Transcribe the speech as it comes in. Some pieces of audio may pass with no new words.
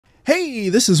Hey,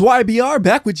 this is WhyBeAre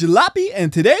back with Jalopy,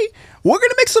 and today we're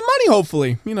gonna make some money,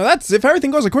 hopefully. You know, that's if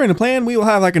everything goes according to plan, we will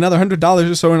have like another $100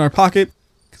 or so in our pocket.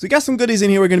 Because we got some goodies in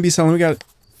here we're gonna be selling. We got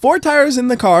 4 tires in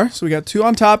the car, so we got 2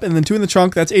 on top and then 2 in the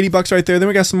trunk. That's 80 bucks right there. Then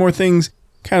we got some more things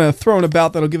kind of thrown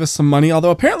about that'll give us some money.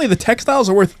 Although apparently the textiles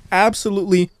are worth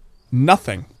absolutely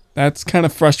nothing. That's kind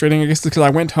of frustrating, I guess, because I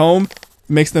went home. It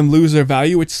makes them lose their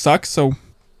value, which sucks, so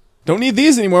don't need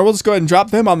these anymore. We'll just go ahead and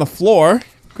drop them on the floor.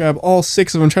 Grab all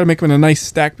 6 of them, try to make them in a nice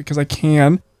stack because I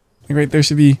can. Like right there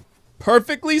should be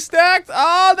perfectly stacked.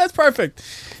 Oh, that's perfect.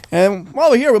 And while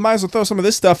we're here, we might as well throw some of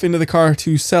this stuff into the car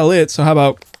to sell it. So how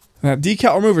about that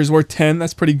decal remover is worth 10.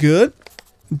 That's pretty good.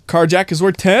 Car jack is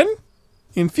worth 10.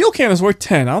 And fuel can is worth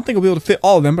 10. I don't think I'll be able to fit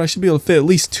all of them, but I should be able to fit at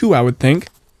least 2, I would think.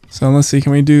 So let's see,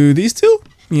 can we do these 2?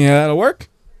 Yeah, that'll work.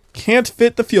 Can't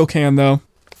fit the fuel can though.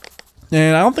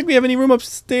 And I don't think we have any room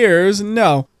upstairs.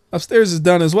 No, upstairs is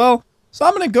done as well. So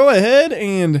I'm going to go ahead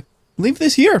and leave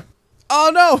this here.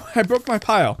 Oh no, I broke my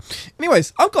pile.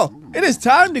 Anyways, Uncle, it is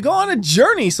time to go on a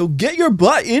journey. So get your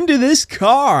butt into this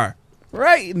car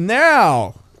right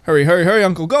now. Hurry, hurry, hurry,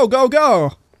 Uncle. Go, go,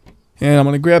 go. And I'm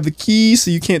going to grab the key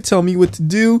so you can't tell me what to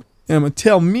do. And I'm going to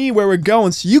tell me where we're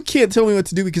going so you can't tell me what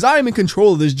to do because I am in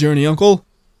control of this journey, Uncle.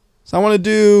 So I want to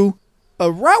do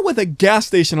a route with a gas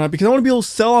station on it because I want to be able to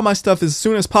sell all my stuff as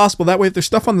soon as possible. That way if there's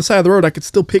stuff on the side of the road, I could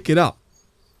still pick it up.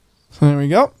 So there we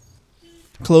go.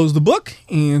 Close the book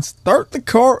and start the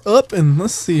car up. And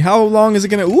let's see, how long is it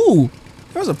going to... Ooh,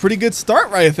 that was a pretty good start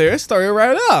right there. It started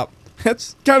right up.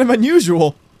 That's kind of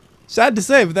unusual. Sad to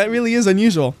say, but that really is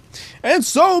unusual. And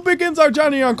so begins our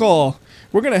journey, Uncle.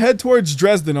 We're going to head towards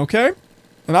Dresden, okay?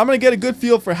 And I'm going to get a good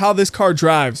feel for how this car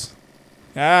drives.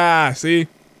 Ah, see?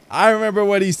 I remember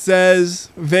what he says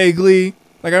vaguely.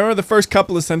 Like, I remember the first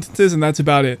couple of sentences, and that's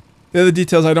about it. The other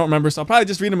details I don't remember, so I'll probably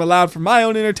just read them aloud for my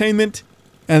own entertainment.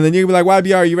 And then you're going to be like,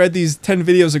 WhyBeAre, you read these 10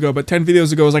 videos ago, but 10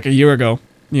 videos ago was like a year ago.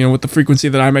 You know, with the frequency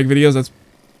that I make videos, that's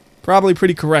probably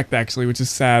pretty correct, actually, which is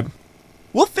sad.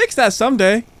 We'll fix that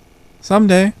someday.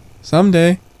 Someday.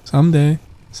 Someday. Someday.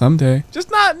 Someday. Just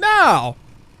not now.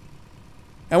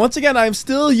 And once again, I'm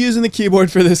still using the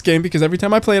keyboard for this game because every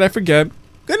time I play it, I forget.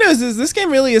 Good news is this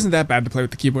game really isn't that bad to play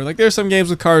with the keyboard. Like, there's some games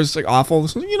with cars like awful.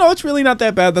 You know, it's really not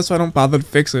that bad. That's why I don't bother to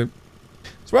fix it.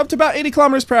 So we're up to about 80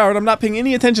 kilometers per hour, and I'm not paying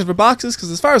any attention for boxes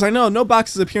because as far as I know, no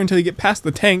boxes appear until you get past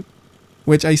the tank,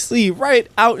 which I see right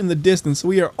out in the distance. So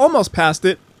we are almost past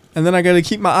it, and then I got to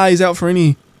keep my eyes out for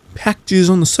any packages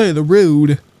on the side of the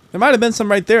road. There might have been some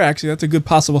right there, actually. That's a good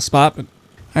possible spot, but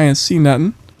I ain't see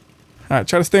nothing. All right,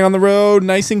 try to stay on the road,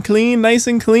 nice and clean, nice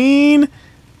and clean.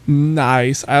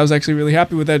 Nice. I was actually really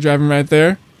happy with that driving right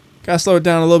there. Gotta slow it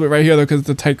down a little bit right here, though, because it's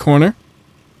a tight corner.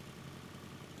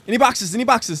 Any boxes? Any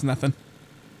boxes? Nothing.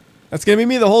 That's going to be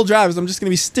me the whole drive. I'm just going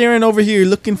to be staring over here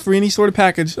looking for any sort of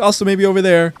package. Also, maybe over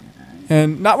there.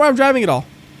 And not where I'm driving at all.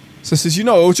 So since you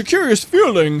know, it's a curious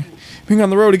feeling being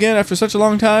on the road again after such a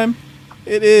long time.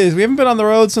 It is. We haven't been on the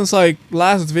road since, like,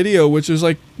 last video, which was,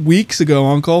 like, weeks ago,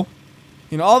 Uncle.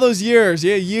 You know, all those years.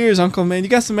 Yeah, years, Uncle, man. You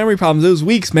got some memory problems. It was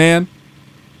weeks, man.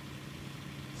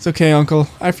 It's okay, Uncle.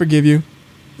 I forgive you.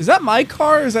 Is that my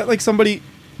car or is that, like, somebody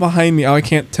behind me? Oh, I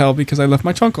can't tell because I left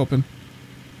my trunk open.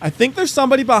 I think there's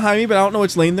somebody behind me, but I don't know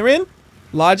which lane they're in.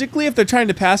 Logically, if they're trying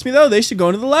to pass me, though, they should go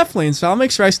into the left lane, so I'll make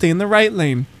sure I stay in the right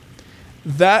lane.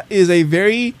 That is a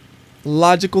very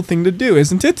logical thing to do,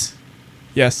 isn't it?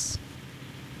 Yes.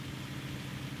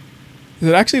 Is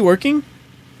it actually working?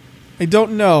 I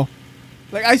don't know.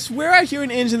 Like, I swear I hear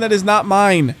an engine that is not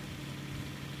mine.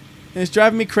 And it's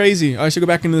driving me crazy. Oh, I should go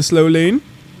back into the slow lane.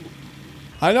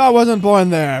 I know I wasn't born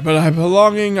there, but I'm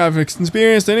belonging I've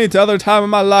experienced any other time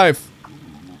in my life.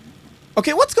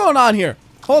 Okay, what's going on here?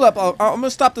 Hold up, I'm gonna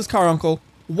stop this car, Uncle.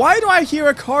 Why do I hear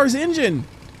a car's engine?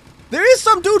 There is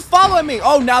some dude following me.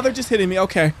 Oh, now they're just hitting me.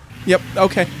 Okay. Yep,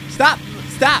 okay. Stop.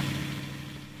 Stop.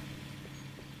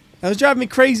 That was driving me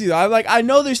crazy, though. I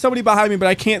know there's somebody behind me, but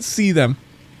I can't see them.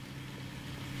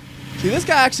 See, this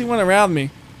guy actually went around me.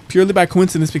 Purely by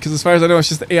coincidence, because as far as I know, it's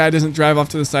just the AI doesn't drive off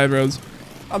to the side roads.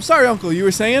 I'm sorry, Uncle, you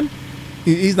were saying?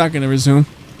 He's not gonna resume.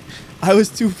 I was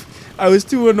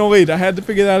too annoyed. I had to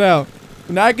figure that out.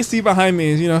 But now I can see behind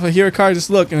me. You know, if I hear a car, just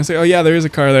look and I say, oh yeah, there is a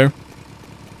car there.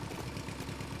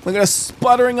 Look at us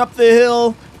sputtering up the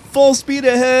hill, full speed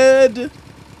ahead.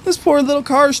 This poor little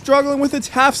car is struggling with its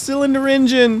half-cylinder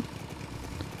engine.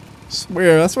 I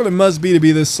swear, that's what it must be to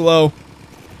be this slow.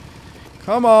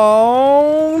 Come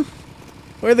on.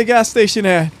 Where's the gas station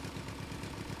at?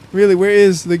 Really, where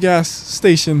is the gas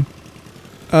station?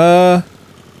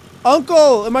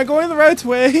 Uncle, am I going the right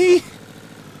way?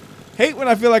 Hate when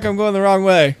I feel like I'm going the wrong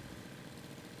way.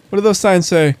 What do those signs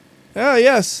say? Oh,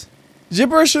 yes.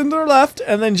 gibberish to the left,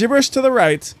 and then gibberish to the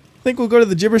right. I think we'll go to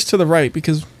the gibberish to the right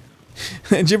because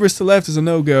gibberish to the left is a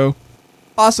no-go.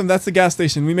 Awesome, that's the gas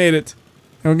station. We made it.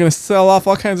 And we're going to sell off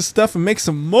all kinds of stuff and make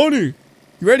some money.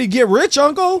 You ready to get rich,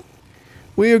 Uncle?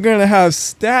 We are going to have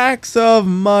stacks of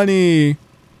money.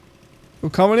 We're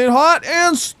coming in hot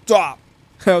and stop.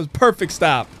 That was a perfect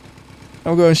stop.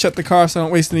 I'll go and shut the car so I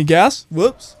don't waste any gas.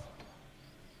 Whoops.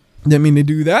 Didn't mean to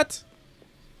do that.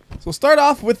 So we'll start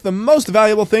off with the most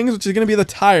valuable things, which is going to be the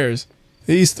tires.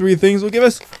 These 3 things will give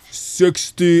us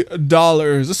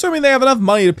 $60, assuming they have enough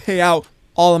money to pay out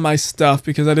all of my stuff,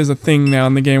 because that is a thing now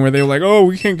in the game where they're like, oh,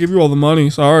 we can't give you all the money,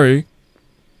 sorry.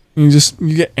 And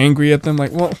you get angry at them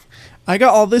like, well, I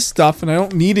got all this stuff and I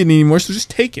don't need it anymore, so just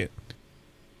take it.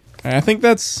 And I think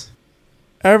that's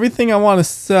everything I want to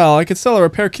sell. I could sell a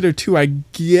repair kit or 2, I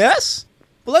guess.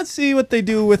 But let's see what they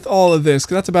do with all of this,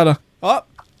 because that's about a... Oh!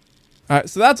 Alright,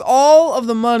 so that's all of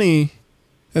the money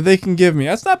that they can give me.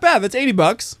 That's not bad. That's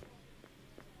 $80.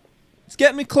 It's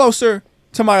getting me closer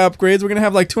to my upgrades. We're going to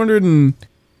have like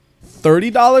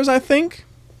 $230, I think.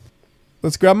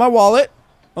 Let's grab my wallet.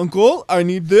 Uncle, I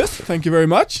need this. Thank you very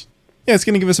much. Yeah, it's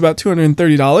going to give us about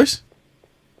 $230.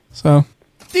 So,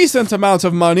 decent amount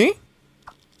of money.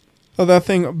 Throw that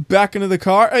thing back into the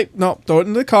car. Hey, no, throw it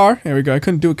into the car. There we go. I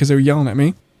couldn't do it because they were yelling at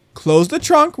me. Close the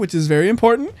trunk, which is very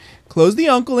important. Close the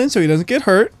uncle in so he doesn't get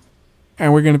hurt.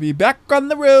 And we're going to be back on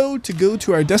the road to go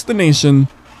to our destination.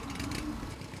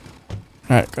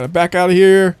 Alright, gotta back out of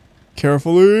here.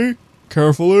 Carefully,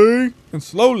 carefully, and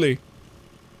slowly.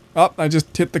 Oh, I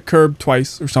just hit the curb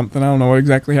twice or something. I don't know what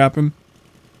exactly happened.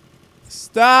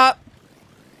 Stop.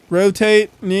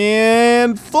 Rotate.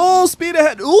 And full speed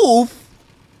ahead. Oof.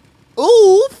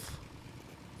 Oof.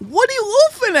 What are you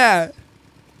oofing at?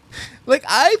 Like,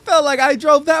 I felt like I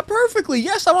drove that perfectly.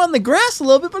 Yes, I'm on the grass a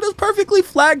little bit, but it's perfectly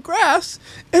flat grass.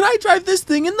 And I drive this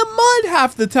thing in the mud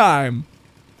half the time.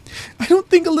 I don't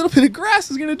think a little bit of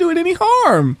grass is going to do it any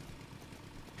harm.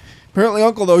 Apparently,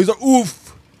 Uncle, though, he's like,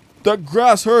 oof, that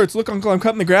grass hurts. Look, Uncle, I'm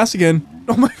cutting the grass again.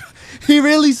 Oh, my God. He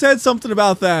really said something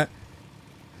about that.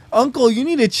 Uncle, you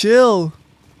need to chill.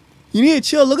 You need to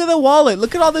chill. Look at the wallet.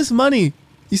 Look at all this money.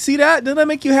 You see that? Doesn't that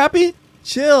make you happy?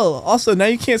 Chill. Also, now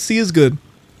you can't see as good,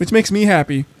 which makes me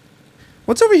happy.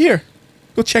 What's over here?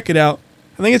 Go check it out.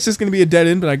 I think it's just going to be a dead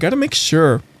end, but I got to make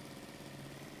sure.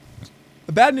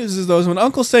 The bad news is, though, is when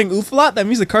Uncle's saying oof a lot, that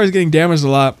means the car is getting damaged a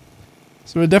lot.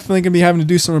 So we're definitely going to be having to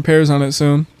do some repairs on it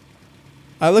soon.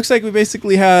 It looks like we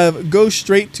basically have go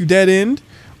straight to dead end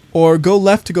or go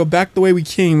left to go back the way we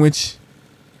came, which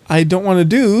I don't want to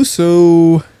do,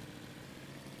 so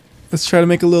let's try to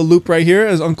make a little loop right here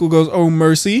as Uncle goes, oh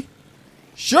mercy.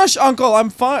 Shush, Uncle, I'm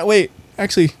fine. Wait,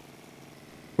 actually,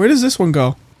 where does this one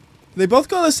go? They both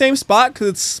go to the same spot because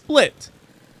it's split.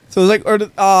 So it's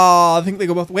like, I think they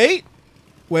go both. Wait,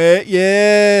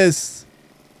 yes.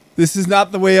 This is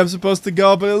not the way I'm supposed to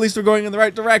go, but at least we're going in the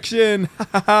right direction.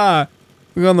 We're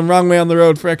going the wrong way on the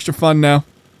road for extra fun now.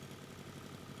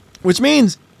 Which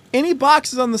means any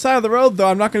boxes on the side of the road, though,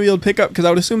 I'm not going to be able to pick up because I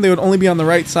would assume they would only be on the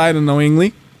right side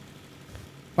unknowingly.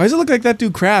 Why does it look like that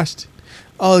dude crashed?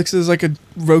 Oh, there's like a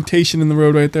rotation in the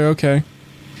road right there. Okay.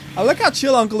 I like how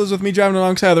chill Uncle is with me driving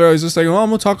alongside the road. He's just like, well, I'm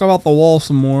going to talk about the wall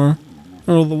some more.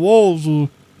 You know, the walls,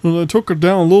 they took it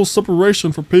down, a little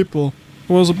separation for people.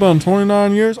 What has it been,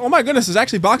 29 years? Oh my goodness, there's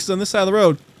actually boxes on this side of the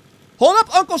road. Hold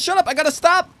up, Uncle, shut up. I got to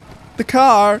stop the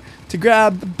car to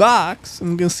grab the box.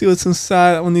 I'm going to see what's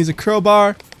inside. That one needs a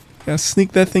crowbar. Gotta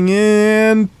sneak that thing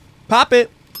in. Pop it.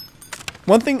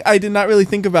 One thing I did not really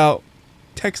think about.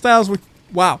 Textiles were...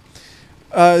 Wow.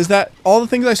 Is that all the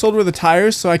things I sold were the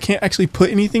tires, so I can't actually put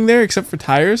anything there except for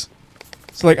tires.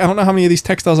 So, like, I don't know how many of these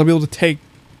textiles I'll be able to take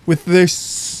with their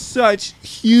such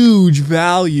huge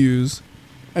values.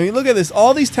 I mean, look at this.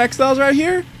 All these textiles right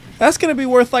here, that's going to be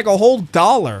worth like a whole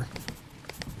 $1.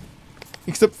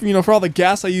 Except, for, you know, for all the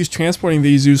gas I use transporting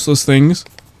these useless things.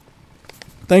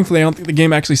 Thankfully, I don't think the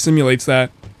game actually simulates that.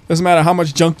 Doesn't matter how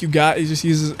much junk you got, it just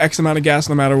uses X amount of gas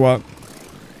no matter what.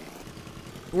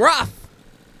 We're off!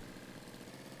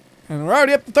 And we're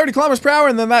already up to 30 kilometers per hour,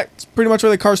 and then that's pretty much where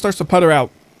the car starts to putter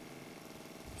out.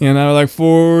 And now we're like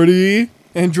 40,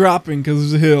 and dropping because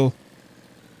there's a hill.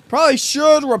 Probably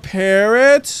should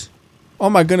repair it. Oh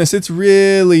my goodness, it's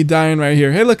really dying right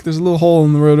here. Hey look, there's a little hole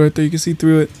in the road right there. You can see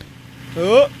through it.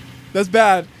 Oh, that's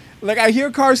bad. Like, I hear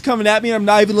cars coming at me, and I'm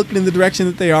not even looking in the direction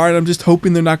that they are, and I'm just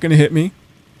hoping they're not going to hit me.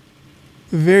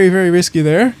 Very, very risky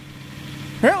there.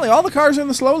 Apparently, all the cars are in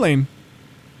the slow lane.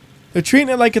 They're treating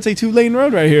it like it's a 2-lane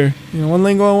road right here. You know, one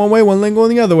lane going one way, one lane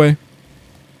going the other way.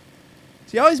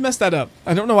 See, I always mess that up.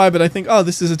 I don't know why, but I think, oh,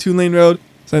 this is a 2-lane road.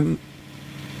 So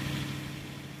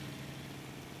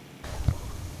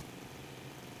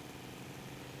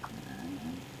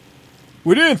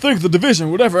We didn't think the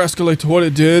division would ever escalate to what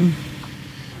it did.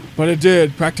 But it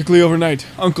did, practically overnight.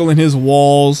 Uncle and his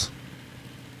walls.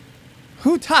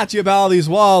 Who taught you about all these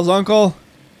walls, Uncle?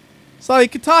 That's all you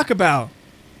could talk about.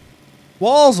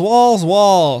 Walls, walls,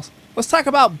 walls. Let's talk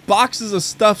about boxes of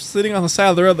stuff sitting on the side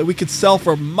of the road that we could sell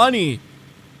for money.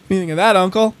 What do you think of that,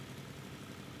 Uncle?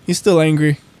 He's still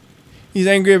angry. He's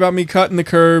angry about me cutting the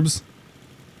curbs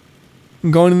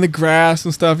and going in the grass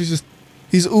and stuff. He's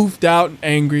oofed out and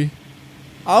angry.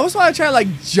 I always want to try to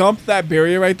like jump that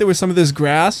barrier right there with some of this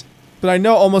grass, but I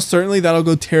know almost certainly that'll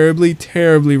go terribly,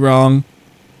 terribly wrong.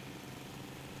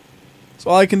 So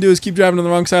all I can do is keep driving on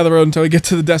the wrong side of the road until we get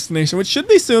to the destination, which should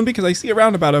be soon because I see a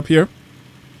roundabout up here.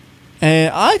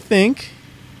 And I think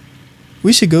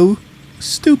we should go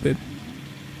stupid.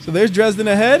 So there's Dresden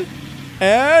ahead.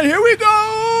 And here we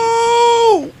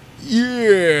go!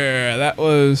 Yeah, that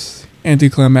was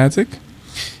anticlimactic.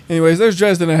 Anyways, there's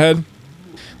Dresden ahead.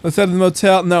 Let's head to the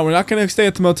motel. No, we're not going to stay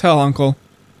at the motel, Uncle.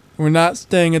 We're not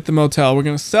staying at the motel. We're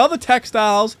going to sell the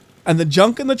textiles and the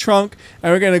junk in the trunk,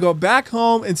 and we're going to go back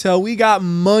home until we got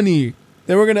money.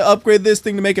 Then we're going to upgrade this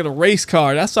thing to make it a race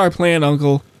car. That's our plan,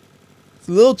 Uncle. It's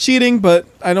a little cheating, but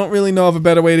I don't really know of a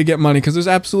better way to get money because there's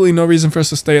absolutely no reason for us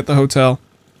to stay at the hotel.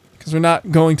 Because we're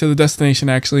not going to the destination,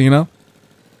 actually, you know?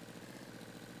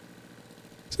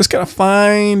 Just got to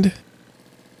find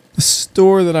the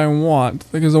store that I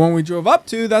want, because the one we drove up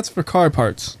to, that's for car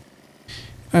parts.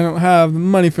 I don't have the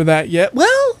money for that yet.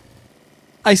 Well,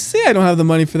 I say I don't have the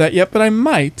money for that yet, but I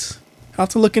might. I'll have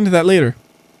to look into that later.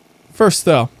 First,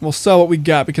 though, we'll sell what we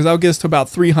got, because that'll get us to about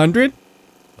 300.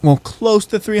 Well, close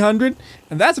to 300.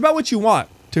 And that's about what you want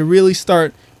to really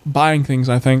start buying things,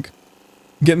 I think.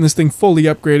 Getting this thing fully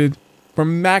upgraded for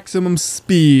maximum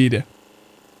speed.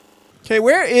 Okay,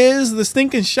 where is the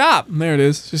stinking shop? There it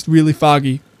is. It's just really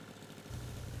foggy.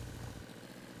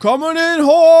 Coming in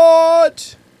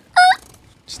hot!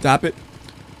 Stop it.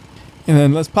 And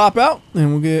then let's pop out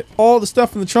and we'll get all the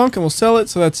stuff in the trunk and we'll sell it.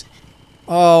 So that's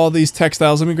all these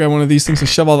textiles. Let me grab one of these things and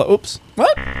shove all the... Oops.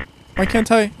 What? Why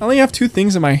can't I only have 2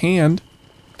 things in my hand.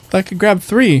 I could grab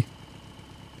 3.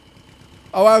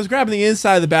 Oh, I was grabbing the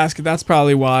inside of the basket. That's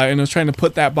probably why. And I was trying to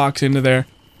put that box into there.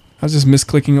 I was just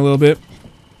misclicking a little bit.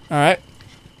 Alright.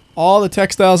 All the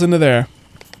textiles into there.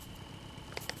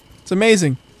 It's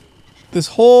amazing. This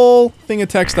whole thing of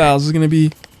textiles is going to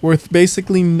be worth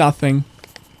basically nothing.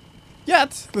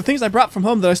 Yet, the things I brought from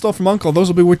home that I stole from Uncle, those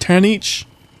will be worth 10 each.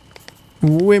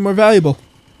 Way more valuable.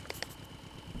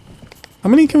 How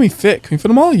many can we fit? Can we fit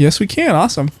them all? Yes, we can.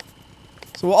 Awesome.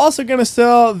 So we're also going to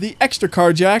sell the extra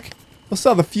car jack. We'll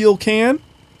sell the fuel can.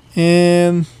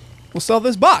 And we'll sell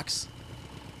this box.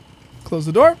 Close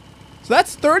the door. So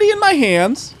that's 30 in my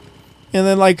hands. And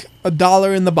then like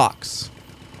 $1 in the box.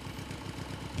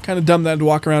 Kind of dumb that to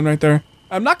walk around right there.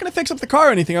 I'm not going to fix up the car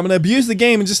or anything. I'm going to abuse the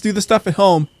game and just do the stuff at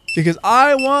home. Because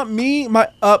I want my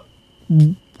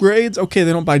upgrades. Okay,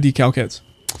 they don't buy decal kits.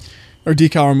 Or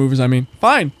decal removers, I mean.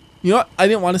 Fine. You know what? I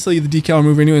didn't want to sell you the decal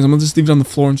remover anyways. I'm going to just leave it on the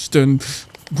floor and just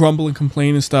grumble and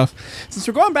complain and stuff. Since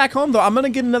we're going back home, though, I'm going to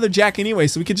get another jack anyway.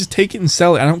 So we could just take it and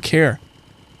sell it. I don't care.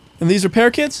 And these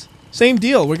repair kits? Same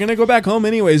deal. We're going to go back home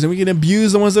anyways. And we can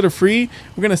abuse the ones that are free.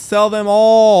 We're going to sell them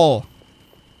all.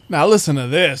 Now listen to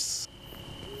this.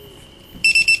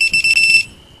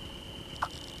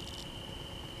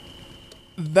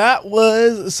 That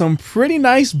was some pretty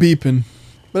nice beeping.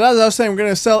 But as I was saying, we're going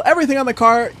to sell everything on the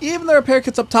car, even the repair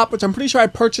kits up top, which I'm pretty sure I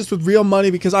purchased with real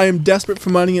money because I am desperate for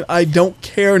money and I don't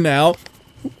care now.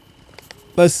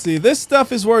 Let's see. This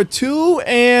stuff is worth 2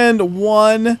 and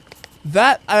 1.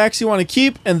 That I actually want to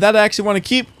keep, and that I actually want to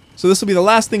keep. So this will be the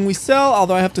last thing we sell,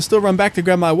 although I have to still run back to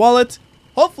grab my wallet.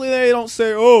 Hopefully they don't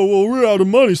say, oh, well, we're out of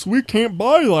money, so we can't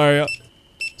buy that.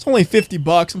 It's only 50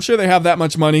 bucks. I'm sure they have that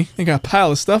much money. They got a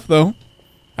pile of stuff, though.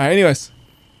 Alright, anyways.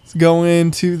 Let's go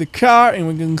into the car, and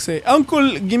we're going to say,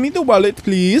 Uncle, give me the wallet,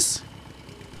 please.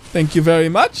 Thank you very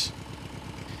much.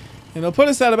 And it'll put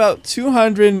us at about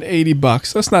 280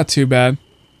 bucks. That's not too bad.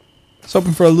 I was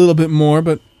hoping for a little bit more,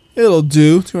 but it'll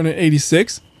do.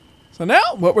 286. So now,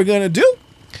 what we're going to do,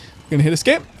 we're going to hit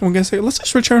escape, and we're going to say, let's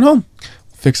just return home.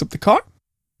 Fix up the car.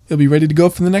 It'll be ready to go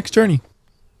for the next journey.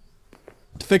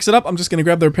 To fix it up, I'm just going to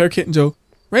grab the repair kit and go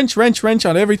wrench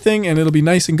on everything, and it'll be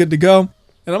nice and good to go.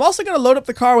 And I'm also going to load up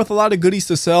the car with a lot of goodies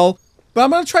to sell, but I'm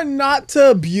going to try not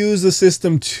to abuse the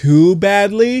system too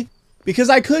badly, because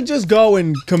I could just go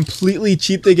and completely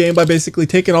cheat the game by basically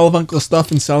taking all of Uncle's stuff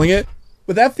and selling it,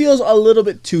 but that feels a little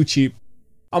bit too cheap.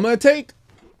 I'm going to take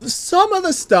some of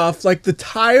the stuff, like the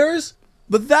tires,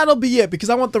 but that'll be it, because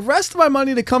I want the rest of my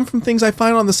money to come from things I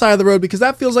find on the side of the road, because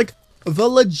that feels like the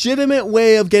legitimate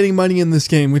way of getting money in this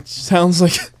game, which sounds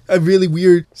like a really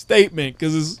weird statement,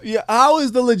 because how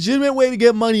is the legitimate way to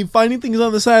get money finding things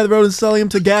on the side of the road and selling them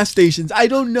to gas stations? I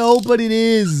don't know, but it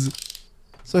is.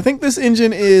 So I think this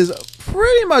engine is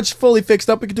pretty much fully fixed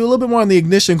up. We could do a little bit more on the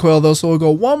ignition coil though, so we'll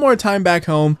go one more time back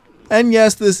home. And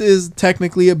yes, this is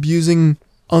technically abusing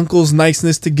Uncle's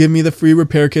niceness to give me the free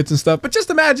repair kits and stuff. But just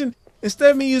imagine,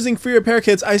 instead of me using free repair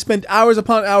kits, I spent hours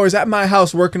upon hours at my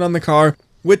house working on the car,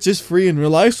 which is free in real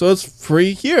life, so it's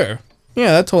free here.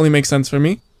 Yeah, that totally makes sense for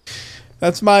me.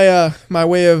 That's my my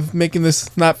way of making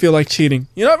this not feel like cheating.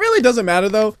 You know, it really doesn't matter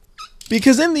though,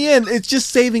 because in the end, it's just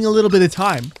saving a little bit of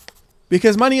time.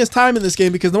 Because money is time in this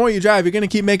game, because the more you drive, you're going to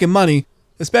keep making money.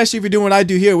 Especially if you're doing what I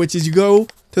do here, which is you go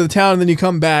to the town and then you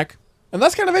come back. And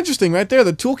that's kind of interesting right there.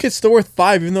 The toolkit's still worth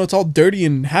 5, even though it's all dirty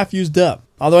and half used up.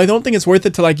 Although I don't think it's worth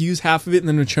it to like use half of it and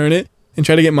then return it and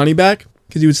try to get money back,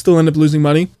 because you would still end up losing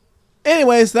money.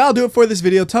 Anyways, that'll do it for this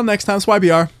video. Till next time, it's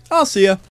WhyBeAre. I'll see ya.